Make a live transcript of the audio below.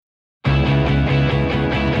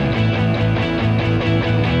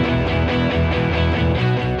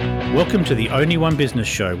Welcome to the Only One Business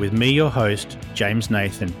Show with me, your host, James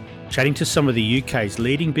Nathan, chatting to some of the UK's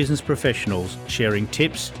leading business professionals, sharing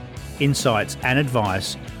tips, insights and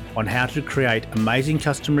advice on how to create amazing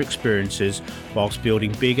customer experiences whilst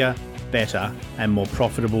building bigger, better and more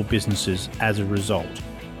profitable businesses as a result.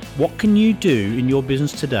 What can you do in your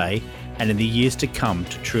business today and in the years to come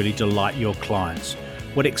to truly delight your clients?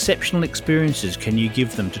 What exceptional experiences can you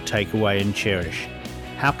give them to take away and cherish?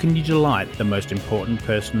 How can you delight the most important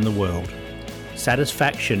person in the world?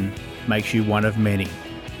 Satisfaction makes you one of many.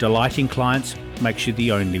 Delighting clients makes you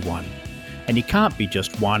the only one. And you can't be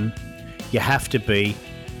just one, you have to be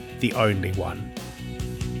the only one.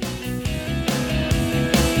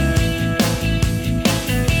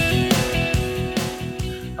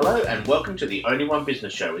 Hello and welcome to the Only One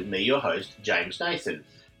Business Show with me, your host, James Nathan.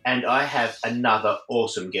 And I have another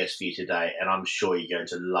awesome guest for you today, and I'm sure you're going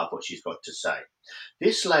to love what she's got to say.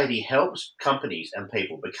 This lady helps companies and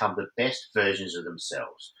people become the best versions of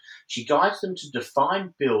themselves. She guides them to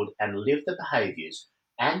define, build, and live the behaviours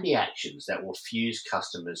and the actions that will fuse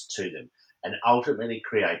customers to them and ultimately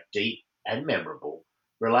create deep and memorable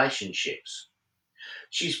relationships.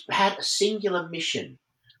 She's had a singular mission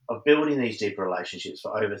of building these deep relationships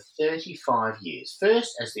for over 35 years,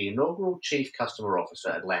 first as the inaugural Chief Customer Officer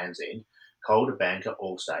at Land's End, Calder Banker,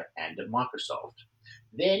 Allstate, and at Microsoft.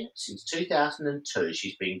 Then, since 2002,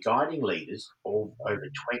 she's been guiding leaders, all over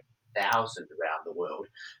 20,000 around the world,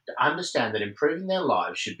 to understand that improving their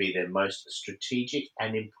lives should be their most strategic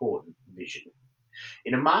and important vision.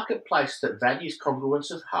 In a marketplace that values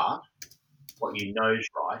congruence of heart, what you know is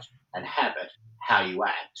right, and habit, how you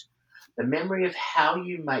act, the memory of how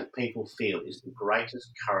you make people feel is the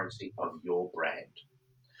greatest currency of your brand.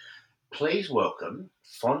 Please welcome,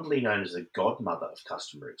 fondly known as the godmother of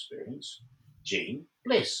customer experience, Jeanne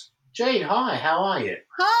Bliss. Jeanne, hi, how are you?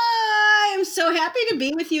 Hi, I'm so happy to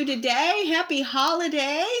be with you today. Happy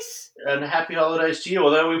holidays. And happy holidays to you,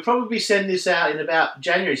 although we'll probably send this out in about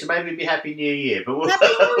January, so maybe it'll be Happy New Year. But Happy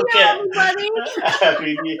New Year, everybody.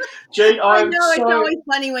 Happy New Year. Jeanne, I know it's always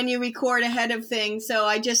funny when you record ahead of things, so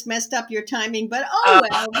I just messed up your timing, but well,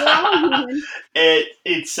 we're all human.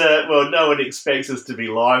 Well, no one expects us to be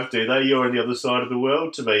live, do they? You're on the other side of the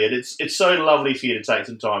world to me, and it's so lovely for you to take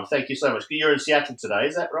some time. Thank you so much. You're in Seattle today,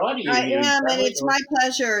 is that right? I am, and it's my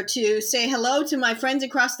pleasure to say hello to my friends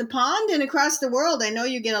across the pond and across the world. I know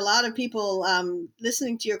you get a lot of people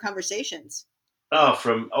listening to your conversations. Oh,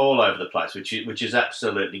 from all over the place, which is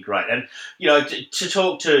absolutely great. And, you know, to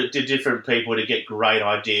talk to different people, to get great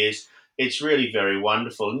ideas, it's really very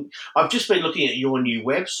wonderful. And I've just been looking at your new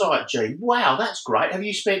website, Jeanne. Wow, that's great.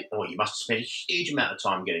 You must have spent a huge amount of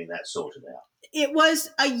time getting that sorted out. It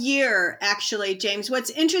was a year, actually, James.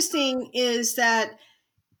 What's interesting is that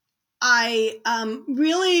I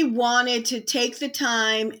really wanted to take the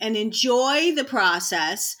time and enjoy the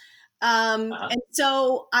process. And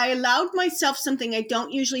so I allowed myself something I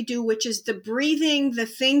don't usually do, which is the breathing, the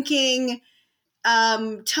thinking,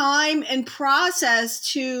 time and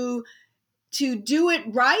process to do it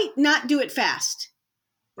right, not do it fast.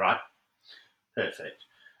 Right. Perfect.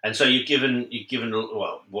 And so you've given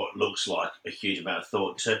well what looks like a huge amount of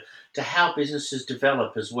thought to how businesses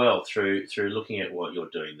develop as well through looking at what you're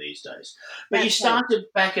doing these days. But That's you started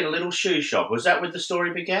back in a little shoe shop. Was that where the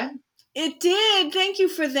story began? It did. Thank you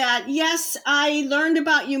for that. Yes, I learned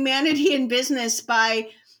about humanity in business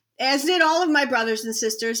as did all of my brothers and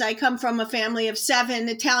sisters. I come from a family of 7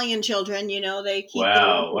 Italian children. You know, they keep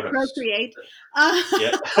procreate.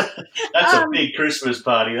 Yeah, that's a big Christmas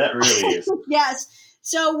party. That really is. Yes.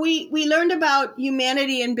 So we learned about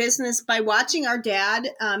humanity in business by watching our dad,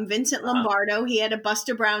 Vincent Lombardo. He had a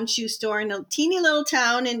Buster Brown shoe store in a teeny little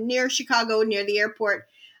town near Chicago, near the airport.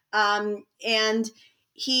 And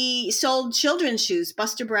he sold children's shoes,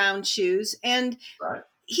 Buster Brown shoes. And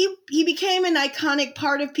he became an iconic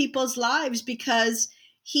part of people's lives because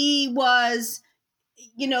he was,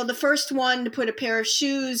 you know, the first one to put a pair of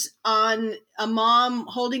shoes on a mom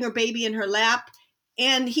holding her baby in her lap.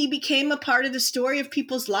 And he became a part of the story of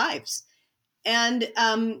people's lives. And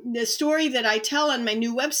the story that I tell on my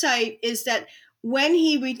new website is that when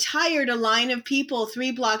he retired, a line of people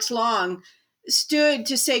 3 blocks long stood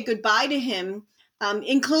to say goodbye to him,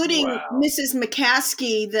 including Mrs.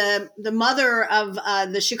 McCaskey, the mother of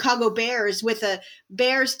the Chicago Bears, with a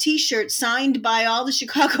Bears T-shirt signed by all the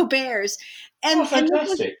Chicago Bears. And,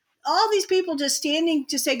 fantastic. All these people just standing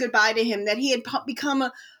to say goodbye to him, that he had become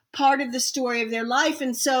a part of the story of their life.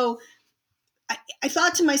 And so I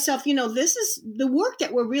thought to myself, you know, this is the work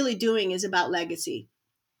that we're really doing is about legacy.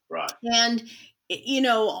 Right. And you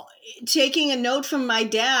know, taking a note from my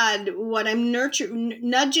dad, what I'm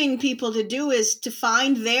nudging people to do is to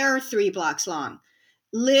find their 3 blocks long.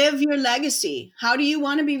 Live your legacy. How do you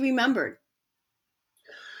want to be remembered?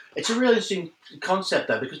 It's a really interesting concept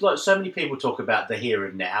though, because like so many people talk about the here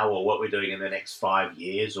and now, or what we're doing in the next 5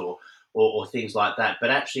 years, or things like that. But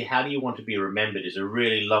actually, how do you want to be remembered is a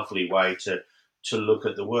really lovely way to look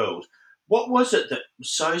at the world. What was it that was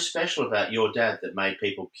so special about your dad that made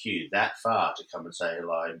people queue that far to come and say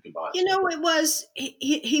hello and goodbye You to him? know, it was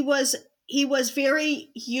he was very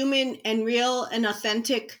human and real and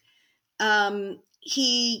authentic.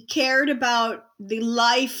 He cared about the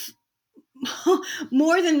life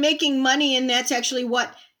more than making money, and that's actually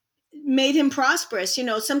what made him prosperous. You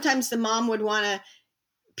know, sometimes the mom would want to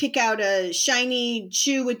pick out a shiny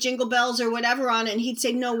shoe with jingle bells or whatever on it, and he'd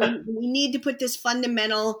say, no, we need to put this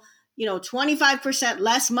fundamental, 25%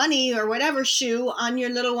 less money or whatever shoe on your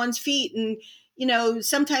little one's feet. And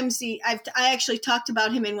sometimes I actually talked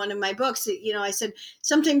about him in one of my books. I said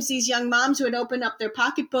sometimes these young moms would open up their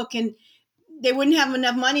pocketbook and they wouldn't have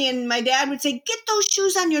enough money, and my dad would say, get those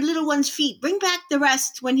shoes on your little one's feet, bring back the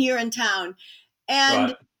rest when you're in town.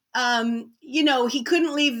 And Right. he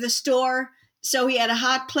couldn't leave the store, so he had a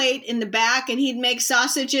hot plate in the back, and he'd make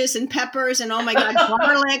sausages and peppers and, oh my god,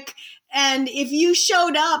 garlic. And if you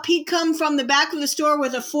showed up, he'd come from the back of the store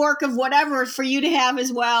with a fork of whatever for you to have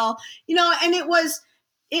as well. And it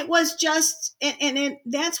was just,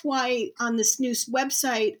 that's why on this new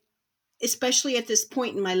website, especially at this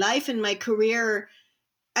point in my life and my career,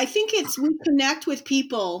 I think it's we connect with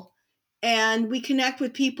people, and we connect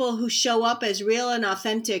with people who show up as real and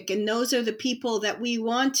authentic, and those are the people that we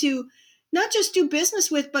want to not just do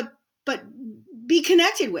business with, but be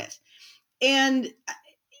connected with. And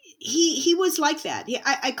he was like that.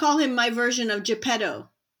 I call him my version of Geppetto.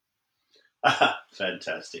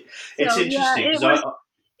 Fantastic. It's So yeah, interesting it because was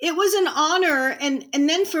it was an honor. And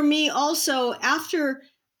then for me also, after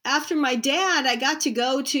my dad, I got to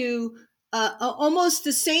go to almost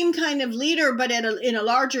the same kind of leader, but in a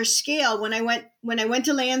larger scale when I went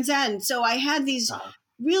to Land's End. So I had these uh,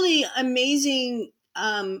 really amazing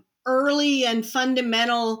early and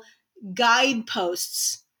fundamental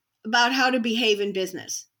guideposts about how to behave in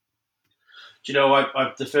business. Do you know,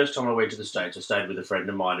 the first time I went to the States, I stayed with a friend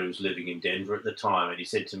of mine who was living in Denver at the time, and he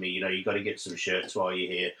said to me, you got to get some shirts while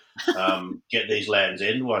you're here, get these Land's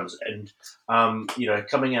End ones. And,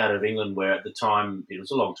 coming out of England, where at the time, it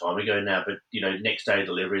was a long time ago now, but, next day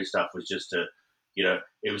delivery and stuff was just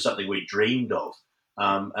it was something we dreamed of.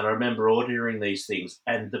 And I remember ordering these things,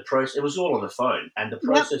 and the process, it was all on the phone, and the Yep.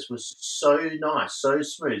 process was so nice, so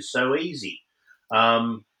smooth, so easy.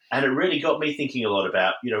 And it really got me thinking a lot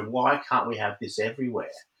about, why can't we have this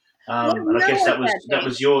everywhere? What And I year guess was that was that, that James?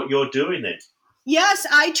 was your doing then. Yes,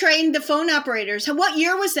 I trained the phone operators. What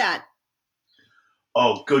year was that?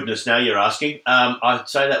 Oh goodness, now you're asking. I'd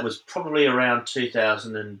say that was probably around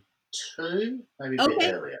 2002, maybe a bit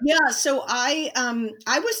Okay. earlier. Yeah, so I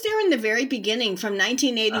was there in the very beginning from Uh huh.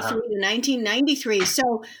 1983 to 1993.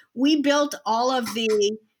 So we built all of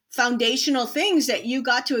the foundational things that you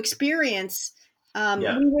got to experience.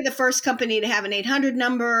 Yeah. We were the first company to have an 800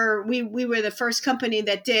 number. We were the first company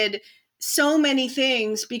that did so many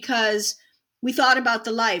things because we thought about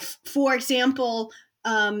the life. For example,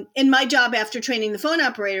 in my job after training the phone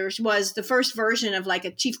operators was the first version of like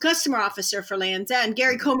a chief customer officer for Lands End.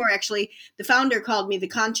 Gary Hmm. Comer, actually, the founder, called me the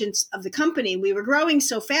conscience of the company. We were growing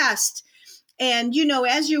so fast. And,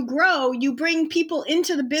 as you grow, you bring people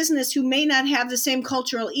into the business who may not have the same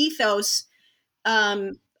cultural ethos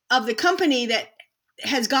um, of the company that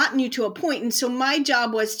has gotten you to a point. And so my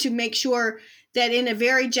job was to make sure that in a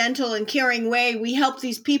very gentle and caring way, we help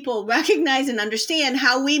these people recognize and understand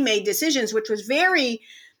how we made decisions, which was very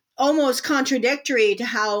almost contradictory to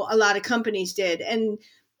how a lot of companies did. And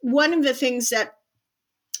one of the things that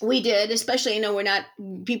we did, especially, we're not,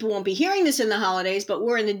 people won't be hearing this in the holidays, but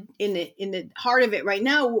we're in the heart of it right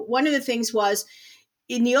now. One of the things was,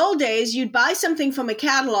 in the old days, you'd buy something from a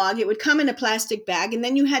catalog, it would come in a plastic bag, and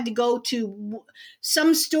then you had to go to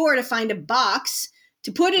some store to find a box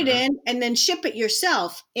to put it Hmm. in and then ship it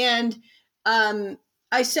yourself. And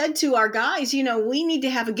I said to our guys, we need to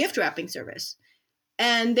have a gift wrapping service.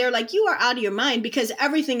 And they're like, you are out of your mind, because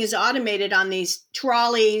everything is automated on these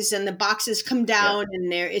trolleys, and the boxes come Yeah. down,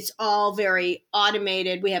 and it's all very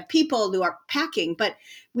automated. We have people who are packing, but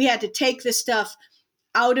we had to take the stuff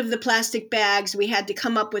out of the plastic bags. We had to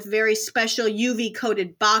come up with very special UV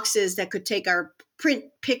coated boxes that could take our print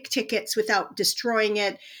pick tickets without destroying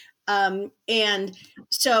it. And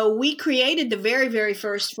so we created the very, very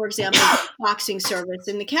first, for example, boxing service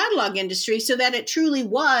in the catalog industry, so that it truly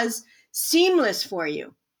was seamless for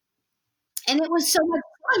you. And it was so much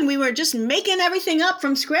fun. We were just making everything up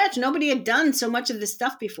from scratch. Nobody had done so much of this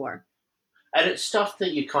stuff before. And it's stuff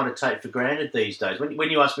that you kind of take for granted these days. When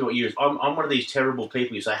you ask me what year it is, I'm one of these terrible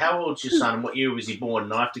people. You say, how old's your son and what year was he born?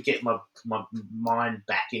 And I have to get my mind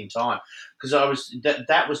back in time. Because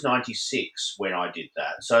that was 96 when I did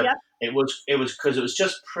that. So Yep. it was because it was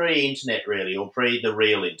just pre-internet really, or pre the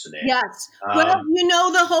real internet. Yes. Well, you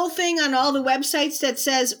know the whole thing on all the websites that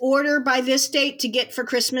says order by this date to get for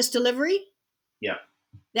Christmas delivery? Yeah.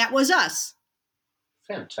 That was us.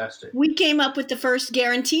 Fantastic. We came up with the first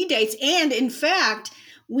guarantee dates. And in fact,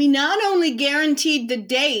 we not only guaranteed the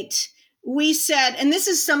date, we said, and this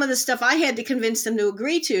is some of the stuff I had to convince them to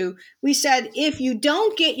agree to. We said, if you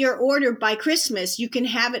don't get your order by Christmas, you can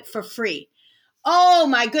have it for free. Oh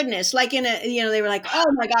my goodness. Like they were like,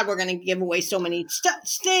 oh my God, we're going to give away so many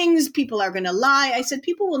things. People are going to lie. I said,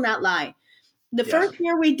 people will not lie. The first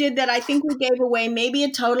year we did that, I think we gave away maybe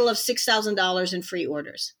a total of $6,000 in free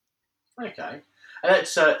orders. Okay. And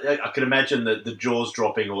that's, I can imagine the jaws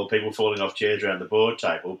dropping or people falling off chairs around the board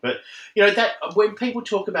table. But, that when people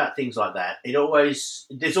talk about things like that,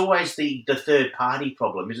 there's always the third party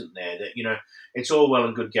problem, isn't there? That, it's all well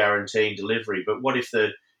and good guaranteeing delivery, but what if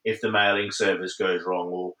the mailing service goes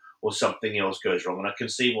wrong or something else goes wrong? And I can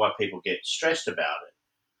see why people get stressed about it.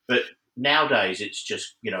 But nowadays it's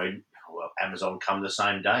just, Amazon come the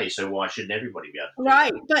same day, so why shouldn't everybody be able to do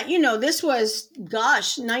Right. that? But, this was,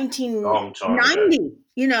 1990,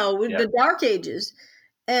 Yep. the dark ages.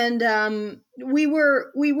 And we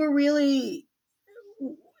were really,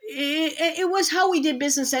 it was how we did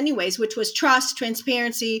business anyways, which was trust,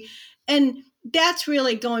 transparency. And that's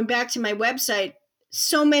really going back to my website.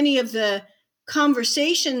 So many of the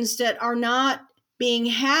conversations that are not being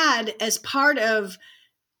had as part of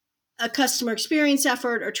a customer experience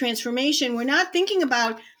effort or transformation, we're not thinking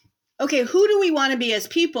about, okay, who do we want to be as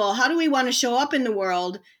people? How do we want to show up in the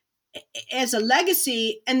world as a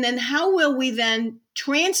legacy? And then how will we then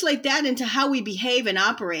translate that into how we behave and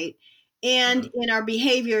operate and in our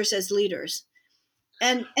behaviors as leaders?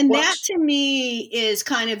 And that to me is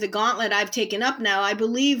kind of the gauntlet I've taken up now. I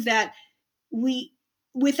believe that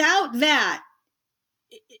without that,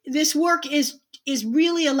 this work is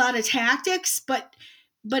really a lot of tactics, but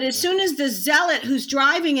as soon as the zealot who's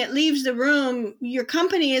driving it leaves the room, your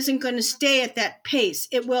company isn't going to stay at that pace.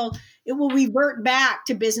 It will revert back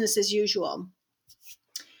to business as usual.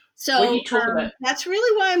 So that's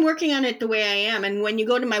really why I'm working on it the way I am. And when you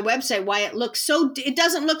go to my website, why it looks it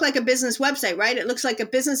doesn't look like a business website, right? It looks like a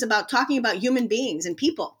business about talking about human beings and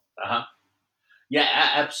people. Uh-huh. Yeah,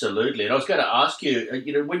 absolutely. And I was going to ask you,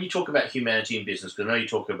 when you talk about humanity in business, because I know you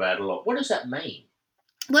talk about it a lot, what does that mean?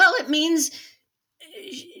 Well, it means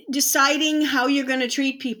deciding how you're going to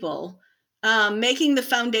treat people, making the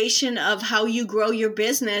foundation of how you grow your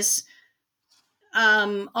business,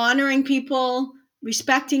 honoring people,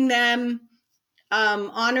 respecting them,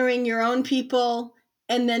 honoring your own people,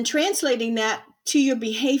 and then translating that to your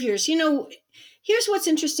behaviors. Here's what's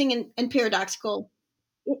interesting and paradoxical.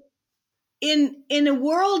 In a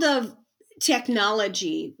world of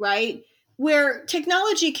technology, right, where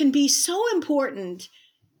technology can be so important,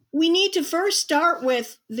 we need to first start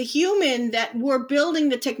with the human that we're building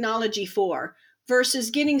the technology for versus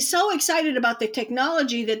getting so excited about the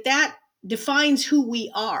technology that defines who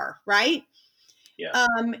we are, right? Yeah.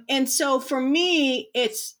 And so for me,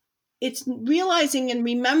 it's realizing and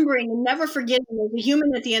remembering and never forgetting there's a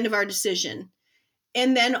human at the end of our decision.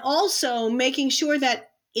 And then also making sure that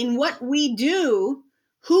in what we do,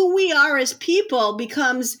 who we are as people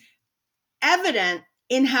becomes evident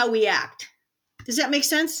in how we act. Does that make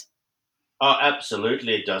sense? Oh,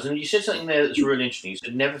 absolutely it does. And you said something there that's really interesting. You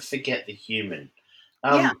said never forget the human.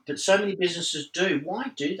 Yeah. But so many businesses do.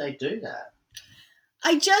 Why do they do that?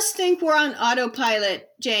 I just think we're on autopilot,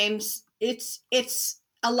 James. It's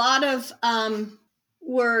a lot of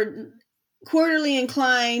we're quarterly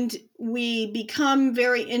inclined. We become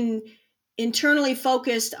very internally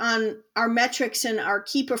focused on our metrics and our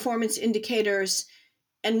key performance indicators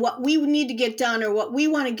and what we need to get done or what we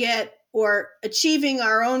want to get or achieving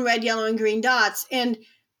our own red, yellow, and green dots. And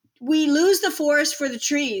we lose the forest for the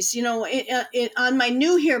trees. On my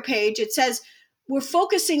new here page, it says we're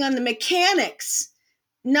focusing on the mechanics,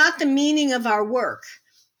 not the meaning of our work.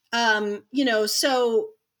 So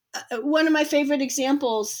one of my favorite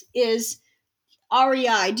examples is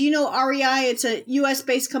REI. Do you know REI? It's a US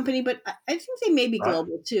based company, but I think they may be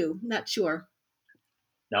global too. Not sure.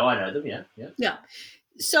 No, I know them. Yeah. Yeah.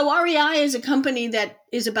 So REI is a company that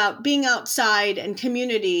is about being outside and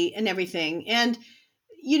community and everything. And,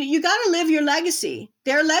 you got to live your legacy.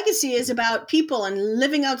 Their legacy is about people and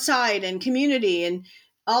living outside and community and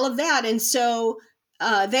all of that. And so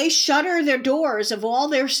they shutter their doors of all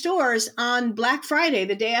their stores on Black Friday,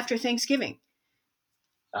 the day after Thanksgiving.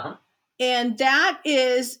 Uh-huh. And that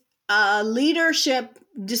is a leadership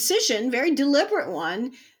decision, very deliberate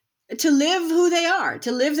one, to live who they are,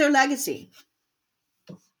 to live their legacy.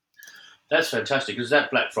 That's fantastic because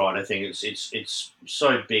that Black Friday thing, it's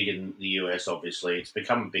so big in the US. Obviously, it's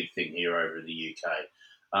become a big thing here over in the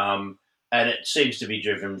UK, and it seems to be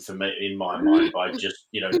driven for me in my mind by just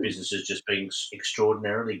businesses just being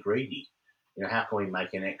extraordinarily greedy. How can we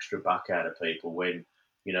make an extra buck out of people when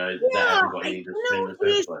they Yeah, haven't got anything to spend in the it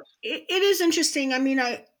first is. place? It is interesting. I mean,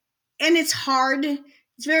 and it's hard.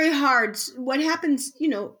 It's very hard. What happens?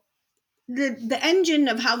 The engine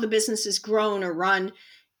of how the business is grown or run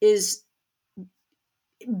is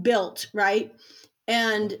built, right?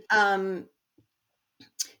 And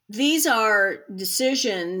these are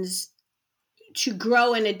decisions to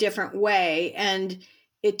grow in a different way, and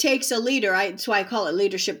it takes a leader. That's why I call it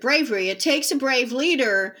leadership bravery. It takes a brave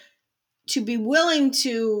leader to be willing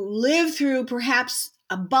to live through perhaps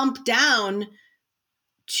a bump down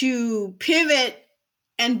to pivot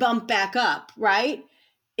and bump back up, right?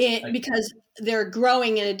 Because they're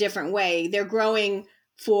growing in a different way. They're growing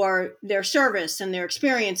for their service and their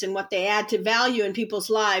experience and what they add to value in people's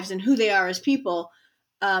lives and who they are as people,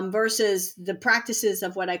 versus the practices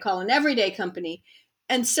of what I call an everyday company.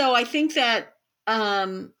 And so I think that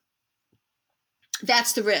that's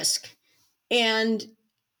the risk. And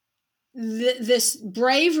this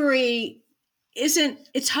bravery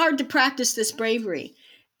it's hard to practice this bravery.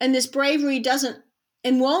 And this bravery doesn't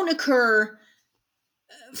and won't occur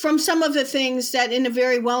from some of the things that in a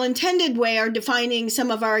very well-intended way are defining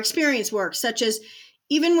some of our experience work, such as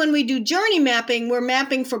even when we do journey mapping, we're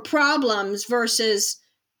mapping for problems versus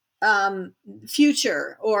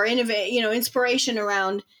future or innovate, inspiration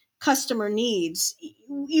around customer needs.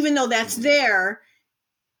 Even though that's there,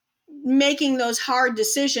 making those hard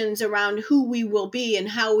decisions around who we will be and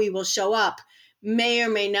how we will show up may or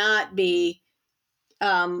may not be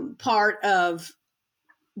part of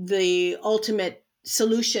the ultimate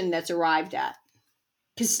solution that's arrived at.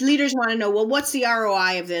 Because leaders want to know, well, what's the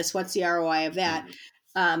ROI of this? What's the ROI of that?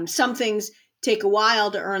 Some things take a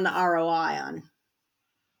while to earn the ROI on.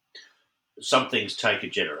 Some things take a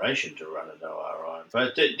generation to run an ORI,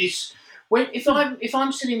 but if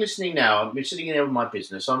I'm sitting listening now, I'm sitting there with my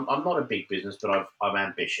business. I'm not a big business, but I'm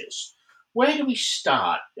ambitious. Where do we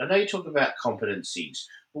start? I know you talk about competencies.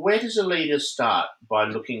 Where does a leader start by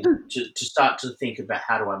looking to start to think about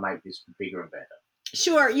how do I make this bigger and better?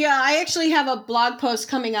 Sure. Yeah, I actually have a blog post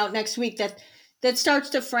coming out next week that starts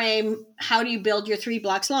to frame how do you build your 3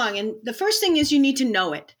 blocks long. And the first thing is you need to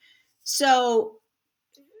know it. So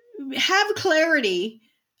have clarity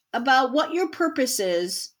about what your purpose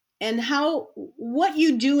is and what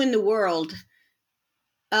you do in the world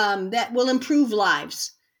that will improve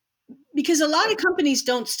lives. Because a lot of companies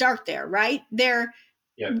don't start there, right?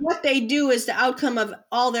 What they do is the outcome of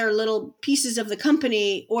all their little pieces of the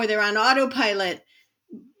company, or they're on autopilot.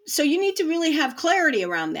 So you need to really have clarity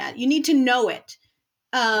around that. You need to know it.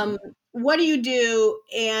 What do you do?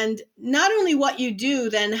 And not only what you do,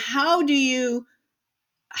 then how do you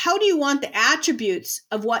want the attributes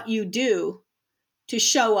of what you do to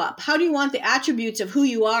show up? How do you want the attributes of who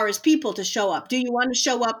you are as people to show up? Do you want to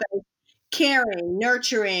show up as caring,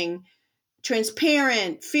 nurturing,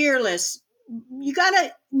 transparent, fearless? You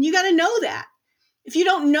gotta know that. If you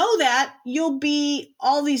don't know that, you'll be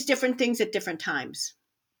all these different things at different times.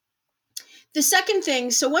 The second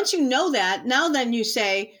thing, so once you know that, now then you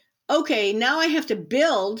say, okay, now I have to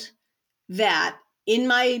build that in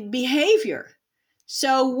my behavior.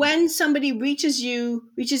 So when somebody reaches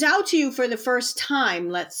out to you for the first time,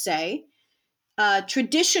 let's say, a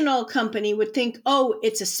traditional company would think, oh,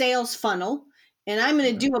 it's a sales funnel, and I'm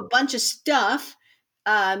going to do a bunch of stuff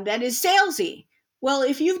that is salesy. Well,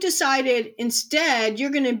 if you've decided instead you're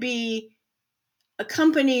going to be a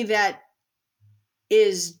company that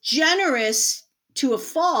is generous to a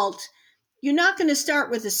fault, you're not going to start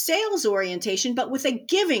with a sales orientation, but with a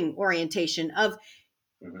giving orientation of,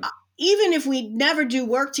 even if we never do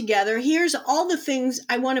work together, here's all the things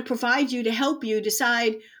I want to provide you to help you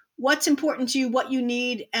decide what's important to you, what you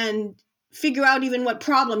need, and figure out even what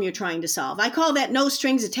problem you're trying to solve. I call that no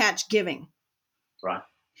strings attached giving. Right.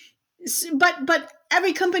 But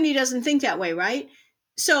every company doesn't think that way, right?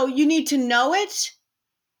 So you need to know it.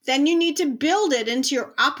 Then you need to build it into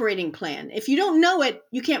your operating plan. If you don't know it,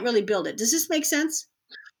 you can't really build it. Does this make sense?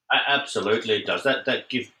 Absolutely, it does. That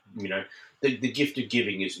gift, the gift of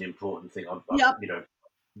giving is an important thing. Yep.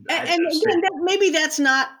 And again, maybe that's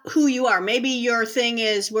not who you are. Maybe your thing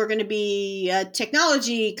is we're going to be a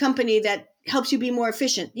technology company that helps you be more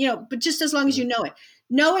efficient, but just as long as you know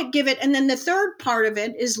it, give it. And then the third part of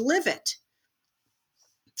it is live it.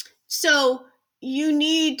 So you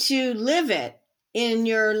need to live it in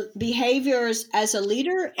your behaviors as a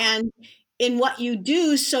leader and in what you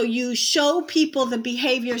do. So you show people the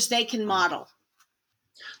behaviors they can model.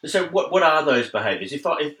 So what are those behaviours? If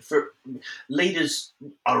for leaders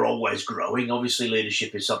are always growing, obviously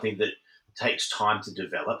leadership is something that takes time to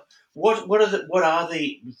develop. What are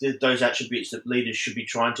those attributes that leaders should be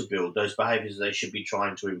trying to build? Those behaviours they should be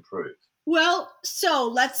trying to improve. Well, so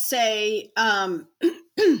let's say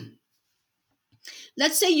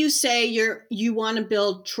let's say you want to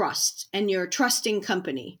build trust and you're a trusting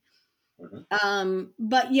company,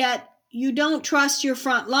 but yet you don't trust your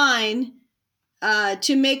front line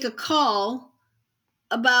to make a call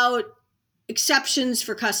about exceptions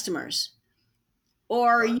for customers,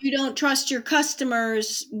 or you don't trust your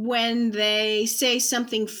customers when they say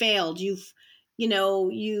something failed.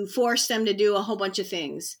 You force them to do a whole bunch of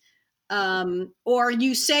things, or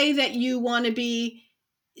you say that you want to be.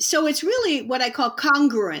 So it's really what I call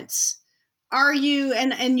congruence. Are you,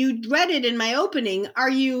 and you read it in my opening, are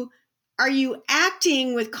you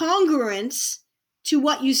acting with congruence to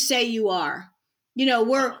what you say you are?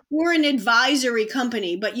 We're an advisory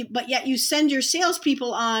company, but yet you send your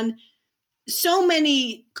salespeople on so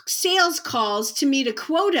many sales calls to meet a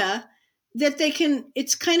quota that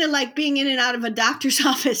it's kind of like being in and out of a doctor's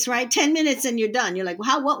office, right? 10 minutes and you're done. You're like,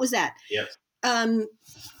 well, what was that? Yep.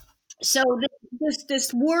 So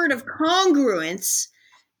this word of congruence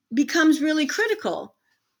becomes really critical.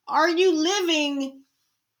 Are you living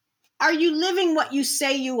what you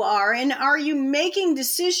say you are? And are you making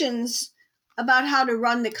decisions about how to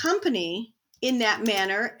run the company in that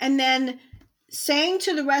manner? And then saying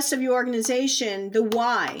to the rest of your organization the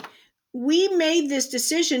why. We made this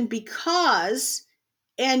decision because,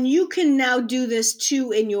 and you can now do this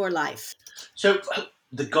too in your life. So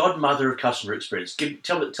the godmother of customer experience.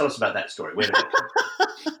 Tell us about that story. Where did it come?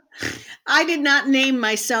 I did not name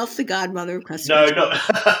myself the godmother of customer experience.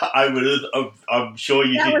 I would have. I'm sure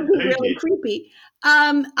you didn't. That would be really creepy.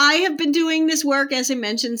 I have been doing this work, as I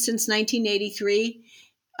mentioned, since 1983,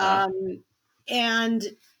 and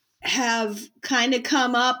have kind of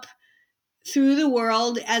come up through the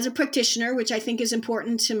world as a practitioner, which I think is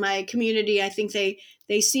important to my community. I think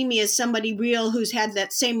they see me as somebody real who's had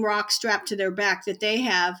that same rock strapped to their back that they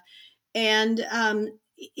have. And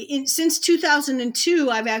since 2002,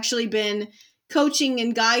 I've actually been coaching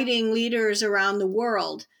and guiding leaders around the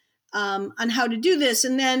world on how to do this.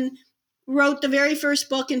 And then wrote the very first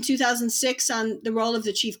book in 2006 on the role of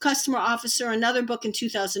the chief customer officer, another book in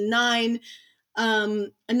 2009,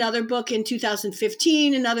 another book in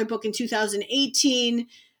 2015, another book in 2018.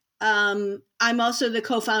 I'm also the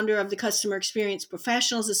co-founder of the Customer Experience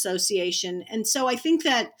Professionals Association. And so I think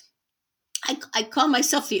that I call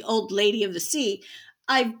myself the old lady of the sea.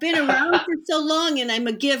 I've been around for so long and I'm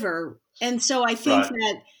a giver. And so I think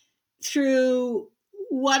that through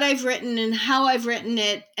what I've written and how I've written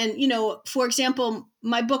it, and, for example,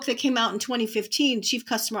 my book that came out in 2015, Chief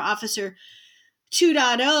Customer Officer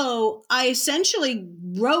 2.0, I essentially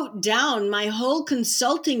wrote down my whole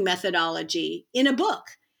consulting methodology in a book.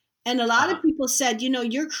 And a lot of people said,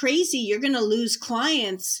 you're crazy. You're going to lose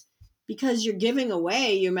clients because you're giving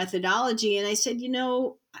away your methodology. And I said,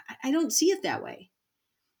 I don't see it that way.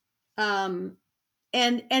 And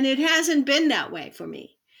it hasn't been that way for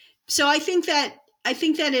me. So I think that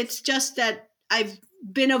it's just that I've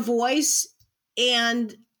been a voice,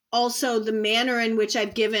 and also the manner in which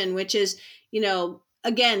I've given, which is,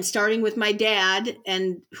 again, starting with my dad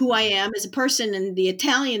and who I am as a person, and the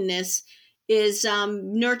Italianness is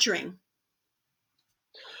nurturing.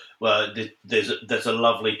 Well, there's a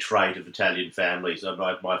lovely trait of Italian families.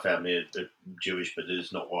 My family are Jewish, but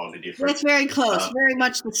it's not wildly different. That's very close, very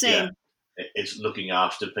much the same. Yeah. It's looking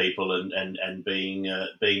after people and being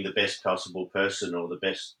the best possible person, or the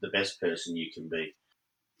best person you can be.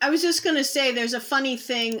 I was just going to say, there's a funny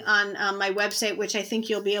thing on my website, which I think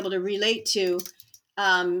you'll be able to relate to.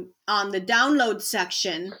 On the download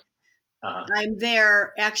section, I'm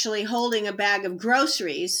there actually holding a bag of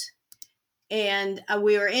groceries, and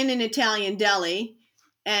we were in an Italian deli,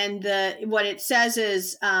 and what it says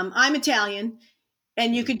is, I'm Italian,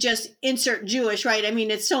 and you could just insert Jewish, right? I mean,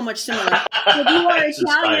 it's so much similar.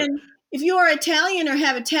 If you are Italian or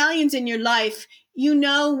have Italians in your life,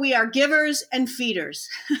 we are givers and feeders.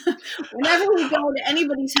 Whenever we go to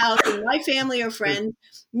anybody's house, in my family or friends,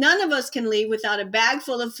 none of us can leave without a bag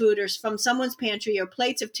full of food or from someone's pantry, or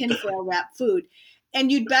plates of tinfoil wrapped food.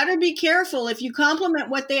 And you'd better be careful if you compliment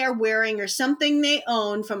what they are wearing or something they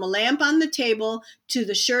own, from a lamp on the table to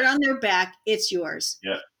the shirt on their back, it's yours.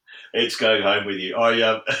 Yeah, it's going home with you.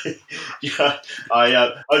 Yeah,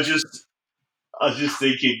 I was just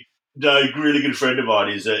thinking. No, a really good friend of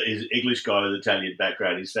mine is an English guy with Italian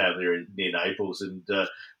background. His family are near Naples, and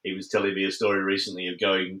he was telling me a story recently of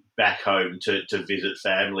going back home to visit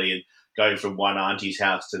family and going from one auntie's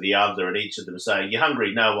house to the other, and each of them saying, "You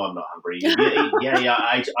hungry? No, I'm not hungry. Yeah,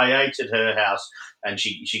 I ate at her house, and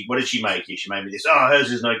she what did she make you? She made me this. Oh, hers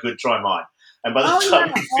is no good. Try mine." And by the Oh time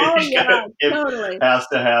yeah, we oh finished yeah, going totally. house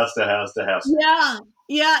to house to house to house. Yeah.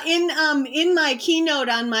 Yeah, in my keynote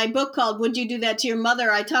on my book called Would You Do That to Your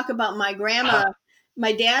Mother, I talk about my grandma,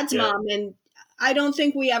 my dad's Yeah, mom, and I don't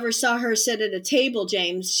think we ever saw her sit at a table,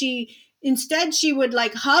 James. She would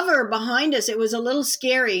like hover behind us. It was a little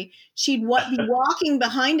scary. She'd be walking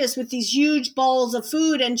behind us with these huge bowls of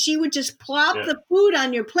food, and she would just plop yeah. the food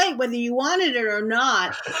on your plate whether you wanted it or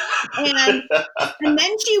not. And and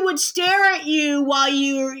then she would stare at you while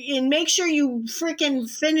and make sure you freaking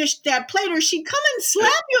finished that plate, or she'd come and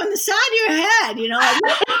slap you on the side of your head.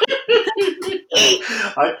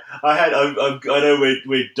 Like, I know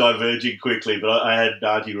we're diverging quickly, but I had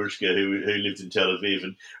Auntie Rushka who lived in Tel Aviv,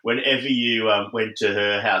 and whenever you went to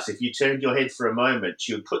her house, if you turned your head for a moment,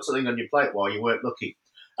 she would put something on your plate while you weren't looking.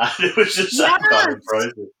 And it was the same kind of yes.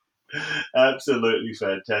 process. Absolutely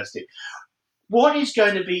fantastic. What is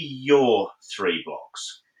going to be your 3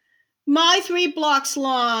 blocks? My 3 blocks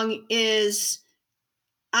long is,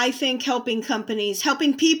 I think, helping companies,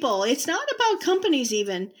 helping people. It's not about companies,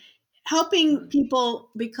 even helping Mm,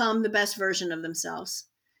 people become the best version of themselves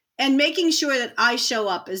and making sure that I show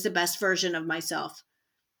up as the best version of myself.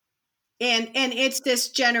 And it's this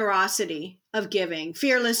generosity of giving,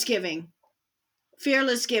 fearless giving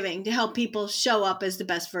to help people show up as the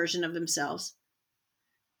best version of themselves.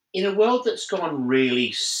 In a world that's gone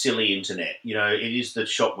really silly internet, it is the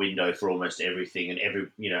shop window for almost everything, and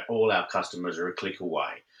all our customers are a click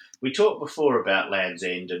away. We talked before about Land's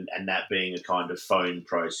End and that being a kind of phone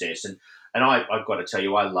process, and I've got to tell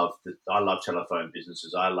you, I love telephone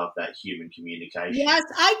businesses. I love that human communication. Yes,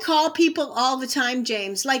 I call people all the time,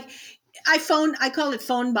 James. Like I call it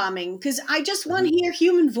phone bombing because I just want to hear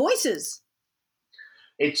human voices.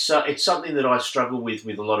 It's something that I struggle with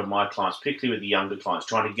a lot of my clients, particularly with the younger clients,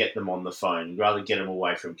 trying to get them on the phone, rather get them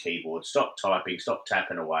away from keyboards, stop typing, stop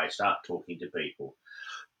tapping away, start talking to people.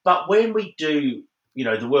 But when we do,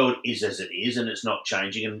 the world is as it is, and it's not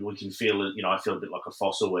changing, and we can feel it. I feel a bit like a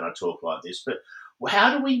fossil when I talk like this. But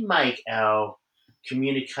how do we make our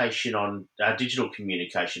digital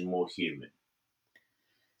communication more human?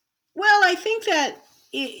 Well, I think that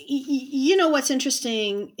what's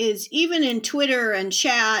interesting is even in Twitter and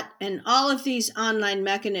chat and all of these online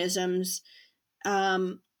mechanisms.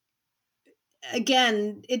 Um,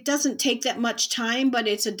 Again, it doesn't take that much time, but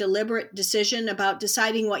it's a deliberate decision about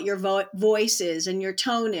deciding what your voice is and your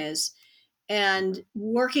tone is, and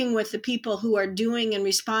working with the people who are doing and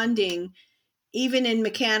responding, even in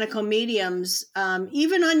mechanical mediums,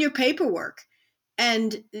 even on your paperwork.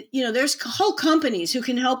 And there's whole companies who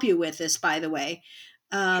can help you with this, by the way.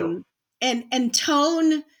 Sure. um, and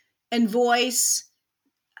tone and voice,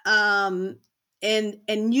 um,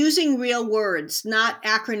 and using real words, not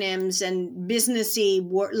acronyms and businessy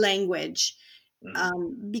language,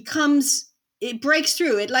 Mm. becomes, it breaks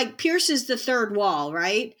through. It like pierces the third wall,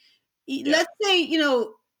 right? Yeah. Let's say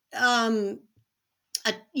um,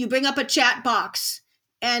 you bring up a chat box,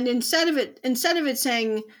 and instead of it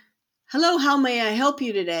saying, "Hello, how may I help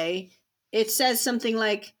you today?" it says something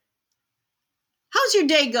like, "How's your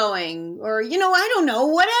day going?" Or, I don't know,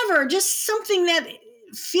 whatever, just something that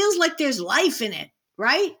feels like there's life in it,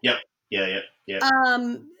 right? Yep. Yeah. Yeah. Yeah.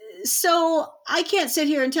 Um, so I can't sit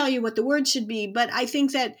here and tell you what the words should be, but I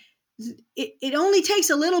think that it only takes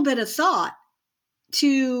a little bit of thought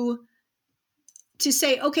to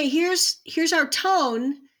say, okay, here's our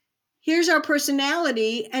tone, here's our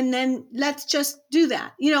personality, and then let's just do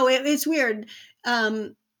that. It's weird.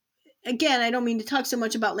 Again, I don't mean to talk so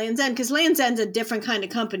much about Land's End, because Land's End's a different kind of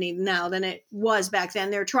company now than it was back then.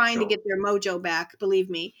 They're trying to Sure. get their mojo back, believe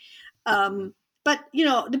me. Mm. But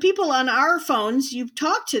the people on our phones, you've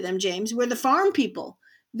talked to them, James. We're the farm people.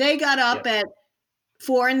 They got Yeah. up at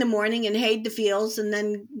 4 a.m. and hayed the fields, and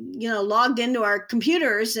then logged into our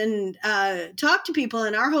computers and talked to people.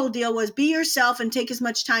 And our whole deal was be yourself and take as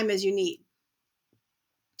much time as you need.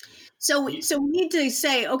 So, You, so we need to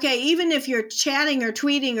say, okay, even if you're chatting or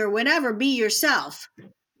tweeting or whatever, be yourself.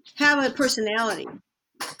 Have a personality.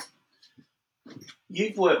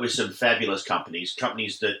 You've worked with some fabulous companies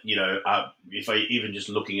that are, if I even just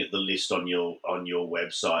looking at the list on your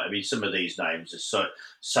website. I mean, some of these names are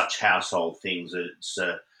such household things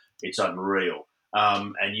that it's unreal.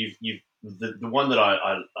 And you've the one that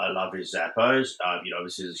I love is Zappos.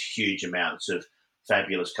 Obviously there's huge amounts of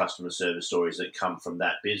fabulous customer service stories that come from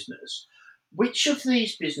that business. Which of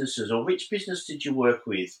these businesses, or which business did you work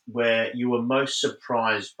with where you were most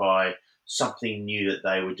surprised by something new that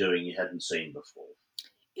they were doing you hadn't seen before?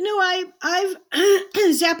 I've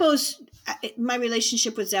Zappos. My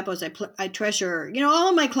relationship with Zappos, I treasure. All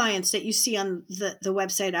of my clients that you see on the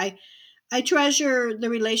website, I treasure the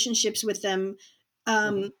relationships with them. Hmm.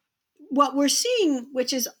 Um, what we're seeing,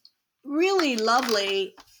 which is really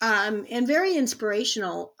lovely and very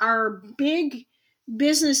inspirational, are big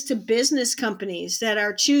business to business companies that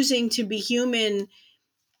are choosing to be human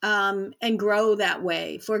and grow that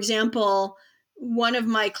way. For example, one of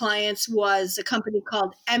my clients was a company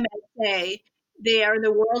called MSA. They are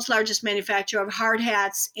the world's largest manufacturer of hard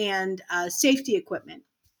hats and safety equipment.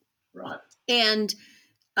 Right. And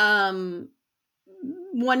um,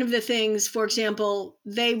 one of the things, for example,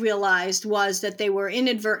 they realized was that they were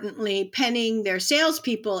inadvertently penning their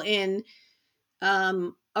salespeople in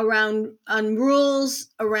around on rules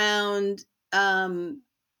around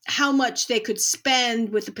how much they could spend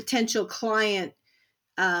with a potential client.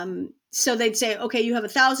 So they'd say, okay, you have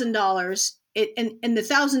 $1,000, and the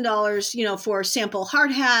 $1,000, for sample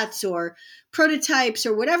hard hats or prototypes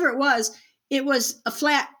or whatever it was a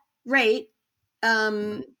flat rate.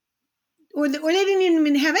 Um, or they didn't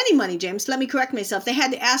even have any money, James. Let me correct myself. They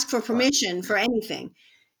had to ask for Right. permission for anything.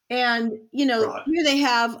 And, Right. here they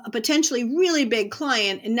have a potentially really big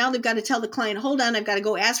client, and now they've got to tell the client, hold on, I've got to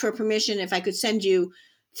go ask for permission if I could send you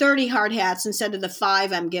 30 hard hats instead of the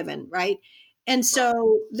 5 I'm given, right? And Right.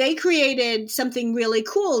 so they created something really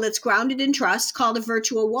cool that's grounded in trust called a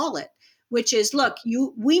virtual wallet, which is, look,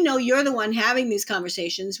 we know you're the one having these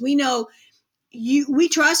conversations. We know we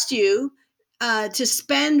trust you to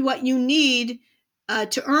spend what you need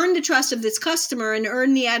to earn the trust of this customer and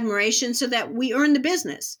earn the admiration so that we earn the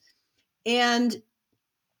business. And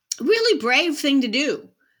really brave thing to do.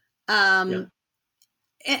 Yeah. Um,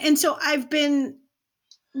 and so I've been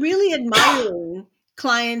really admiring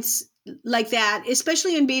clients like that,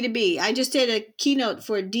 especially in B2B. I just did a keynote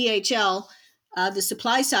for DHL, the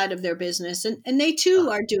supply side of their business, and they too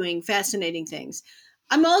Uh, are doing fascinating things.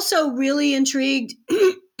 I'm also really intrigued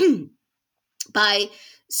by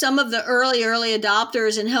some of the early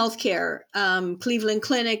adopters in healthcare. Cleveland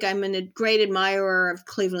Clinic, I'm a great admirer of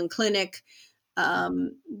Cleveland Clinic.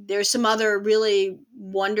 There's some other really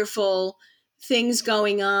wonderful things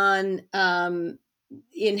going on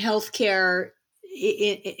in healthcare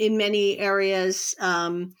in many areas.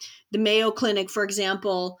 The Mayo Clinic, for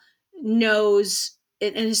example, knows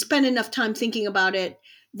and has spent enough time thinking about it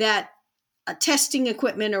that testing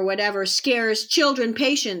equipment or whatever scares children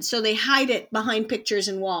patients, so they hide it behind pictures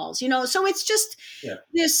and walls. So it's just yeah.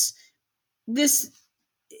 this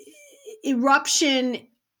eruption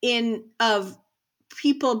in of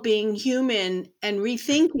people being human and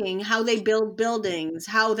rethinking how they build buildings,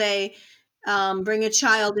 how they bring a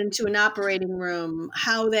child into an operating room,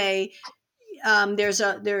 how they there's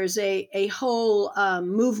a whole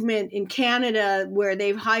movement in Canada where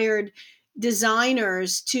they've hired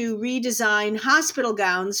designers to redesign hospital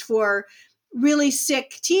gowns for really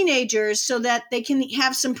sick teenagers so that they can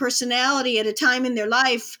have some personality at a time in their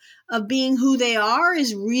life of being who they are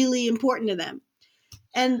is really important to them.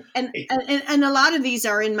 and and It, and, and a lot of these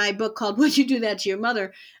are in my book called Would You Do That to Your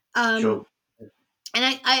Mother? um, sure.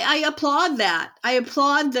 and I applaud that. I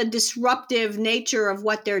applaud the disruptive nature of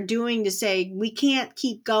what they're doing to say we can't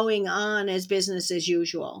keep going on as business as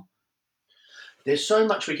usual. There's so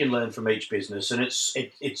much we can learn from each business, and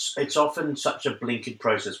it's often such a blinkered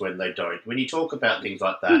process when they don't. When you talk about things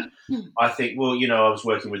like that, I think, well, I was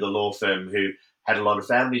working with a law firm who had a lot of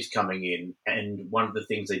families coming in, and one of the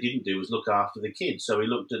things they didn't do was look after the kids. So we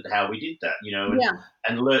looked at how we did that, Yeah.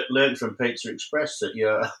 and learned from Pizza Express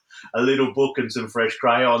that a little book and some fresh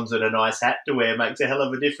crayons and a nice hat to wear makes a hell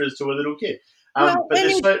of a difference to a little kid. Well, But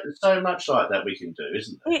and there's so much like that we can do,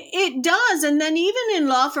 isn't there? it does. And then even in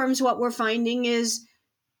law firms, what we're finding is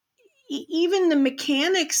even the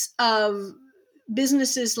mechanics of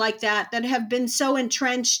businesses like that have been so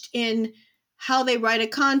entrenched in how they write a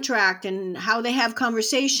contract and how they have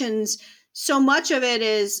conversations. So much of it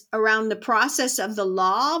is around the process of the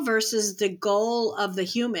law versus the goal of the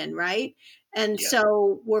human, right? And Yeah.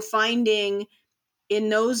 so we're finding in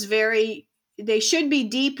those they should be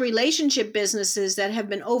deep relationship businesses that have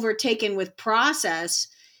been overtaken with process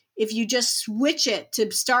if you just switch it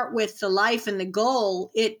to start with the life and the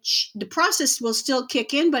goal, the process will still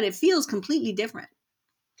kick in, but it feels completely different.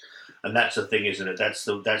 And that's the thing, isn't it? That's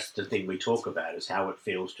the thing we talk about, is how it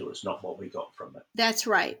feels to us, not what we got from it. That's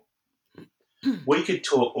right. We could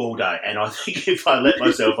talk all day, and I think if I let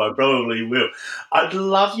myself, I probably will. I'd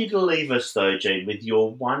love you to leave us, though, Jeanne, with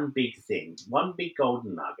your one big thing, one big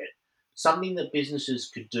golden nugget, something that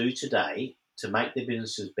businesses could do today to make their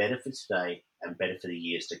businesses better for today and better for the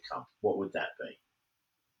years to come. What would that be?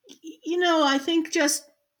 I think just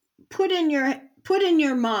put in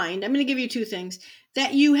your mind, I'm going to give you two things,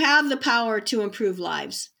 that you have the power to improve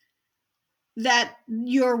lives, that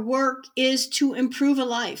your work is to improve a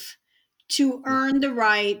life, to earn the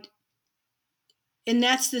right. And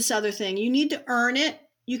that's this other thing. You need to earn it.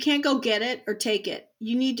 You can't go get it or take it.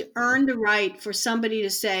 You need to earn the right for somebody to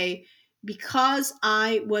say, because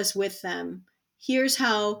I was with them, here's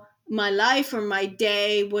how my life or my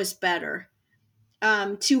day was better.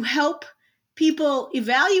 To help people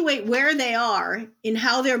evaluate where they are in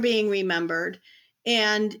how they're being remembered,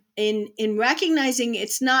 and in recognizing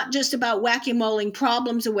it's not just about whack-a-moling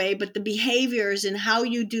problems away, but the behaviors and how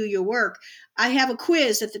you do your work. I have a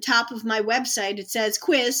quiz at the top of my website. It says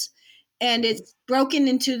quiz, and it's broken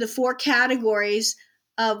into the 4 categories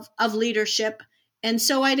of leadership. And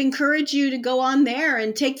so I'd encourage you to go on there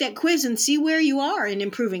and take that quiz and see where you are in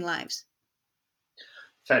improving lives.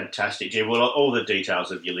 Fantastic, Jeanne. Well, all the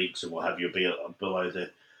details of your links and what have you below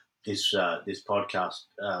this podcast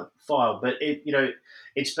file. But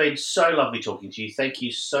it's been so lovely talking to you. Thank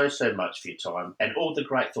you so much for your time and all the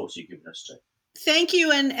great thoughts you've given us too. Thank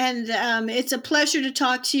you, and it's a pleasure to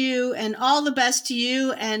talk to you, and all the best to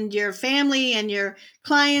you and your family and your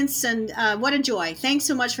clients, and what a joy. Thanks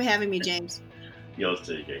so much for having me, James. Yours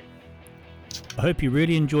too, Jeanne. I hope you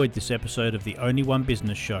really enjoyed this episode of the Only One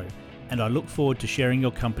Business Show, and I look forward to sharing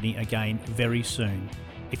your company again very soon.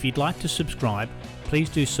 If you'd like to subscribe, please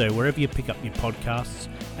do so wherever you pick up your podcasts,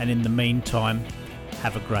 and in the meantime,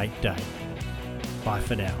 have a great day. Bye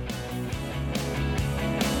for now.